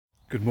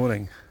Good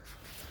morning.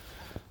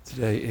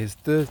 Today is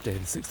Thursday, the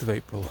 6th of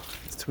April.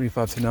 It's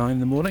 25 to 9 in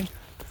the morning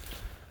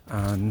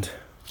and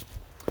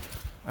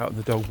out on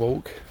the dog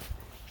walk.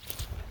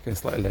 Going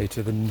slightly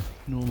later than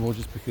normal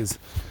just because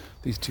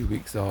these 2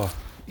 weeks are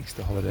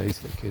Easter holidays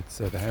for the kids,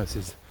 so the house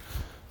is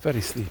very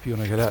sleepy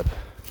when I get up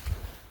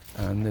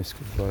and no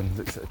school runs,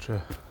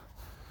 etc.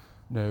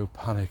 No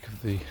panic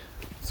of the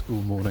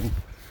school morning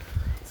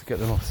to get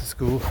them off to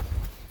school.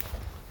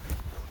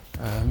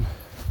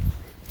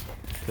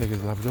 There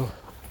goes the Labrador.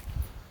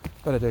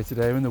 Better day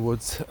today. I'm in the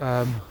woods.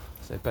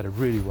 Better,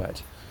 really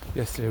wet.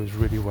 Yesterday was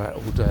really wet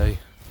all day.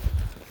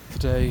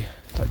 Today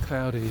it's like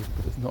cloudy,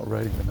 but it's not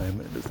raining at the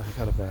moment. It looks like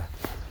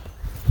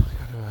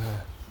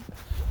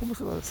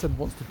almost like the sun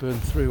wants to burn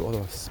through,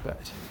 although I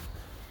suspect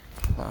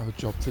I might have a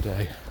job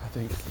today. I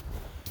think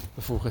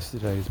the forecast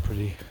today is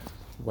pretty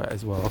wet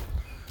as well.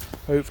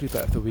 Hopefully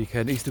better for the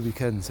weekend, Easter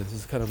weekend, so this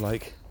is kind of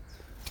like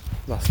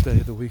last day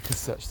of the week as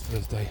such,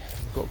 Thursday.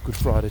 We've got Good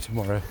Friday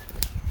tomorrow,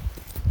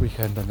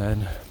 weekend, and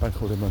then Bank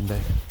Holiday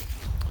Monday.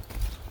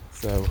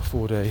 So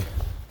 4-day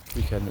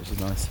weekend, which is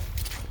nice.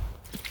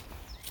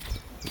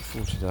 Look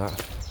forward to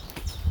that.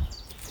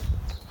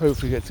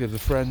 Hopefully get together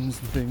with friends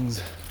and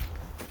things.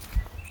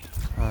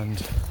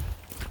 And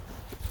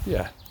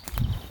yeah,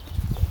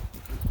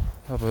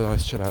 have a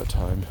nice chill out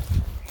time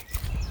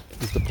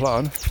is the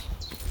plan.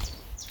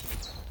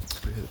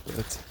 We hear the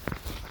birds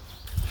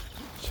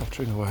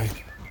chattering away.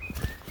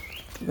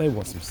 They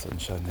want some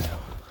sunshine now.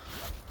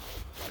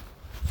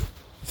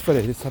 It's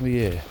funny, this time of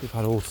year we've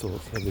had all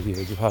sorts over the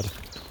years. We've had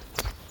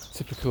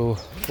typical,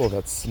 we've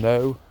had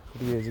snow a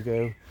couple of years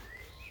ago.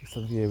 This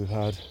time of year we've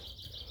had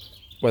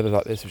weather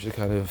like this, which is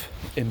kind of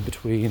in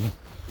between, a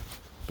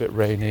bit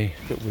rainy,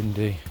 a bit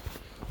windy,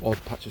 odd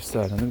patch of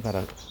sun, and then we've had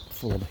a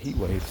full on heat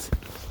waves.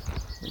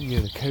 The year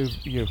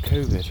of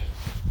COVID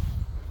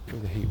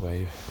with the heat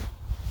wave,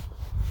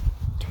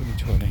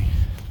 2020,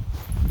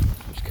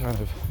 which kind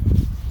of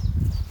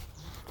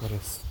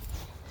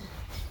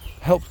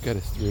helped get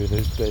us through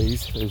those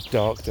days, those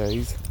dark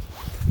days.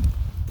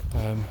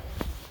 But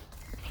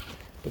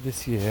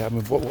this year,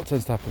 what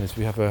tends to happen is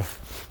we have a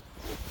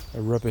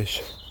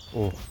rubbish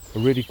or a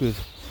really good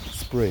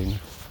spring,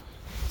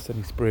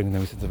 sunny spring, and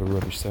then we tend to have a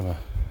rubbish summer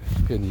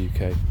here in the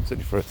UK,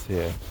 certainly for us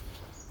here,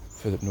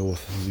 further up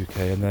north in the UK,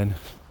 and then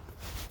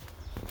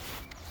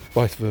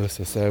vice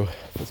versa. So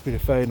it's been a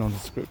fairly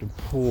nondescript and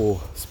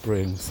poor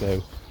spring,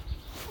 so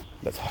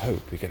let's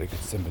hope we get a good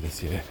summer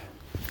this year.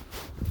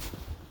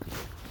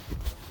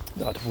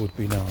 That would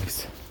be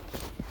nice.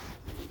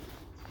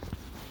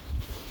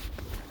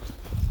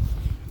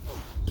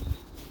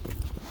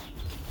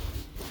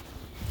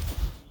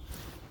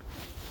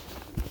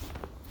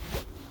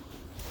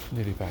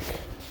 Nearly back.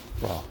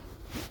 Well,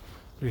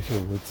 pretty through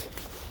the woods,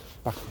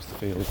 back across the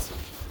fields.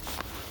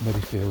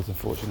 Muddy fields,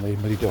 unfortunately.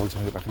 Muddy dogs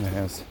when I get back in the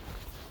house.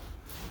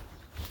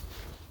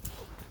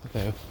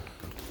 Although,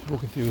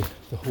 walking through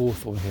the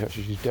Hawthorn here, which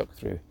you duck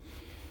through,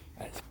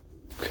 and it's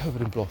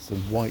covered in blossom,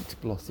 white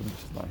blossom,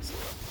 which is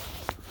nice.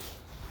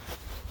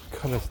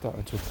 Colours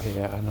starting to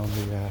appear, and on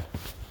the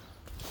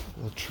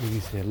little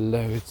trees here,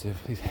 loads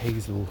of these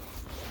hazel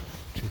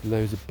trees,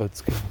 loads of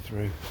buds coming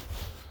through.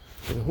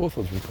 But the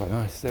hawthorn's really quite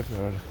nice. It's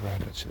everywhere I look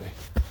around, actually.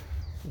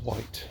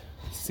 White,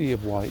 sea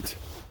of white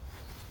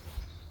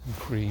and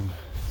cream.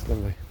 It's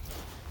lovely.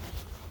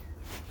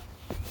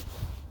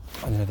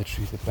 And then the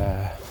trees are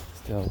bare,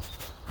 still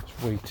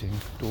just waiting,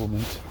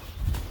 dormant,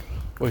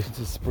 waiting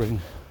to spring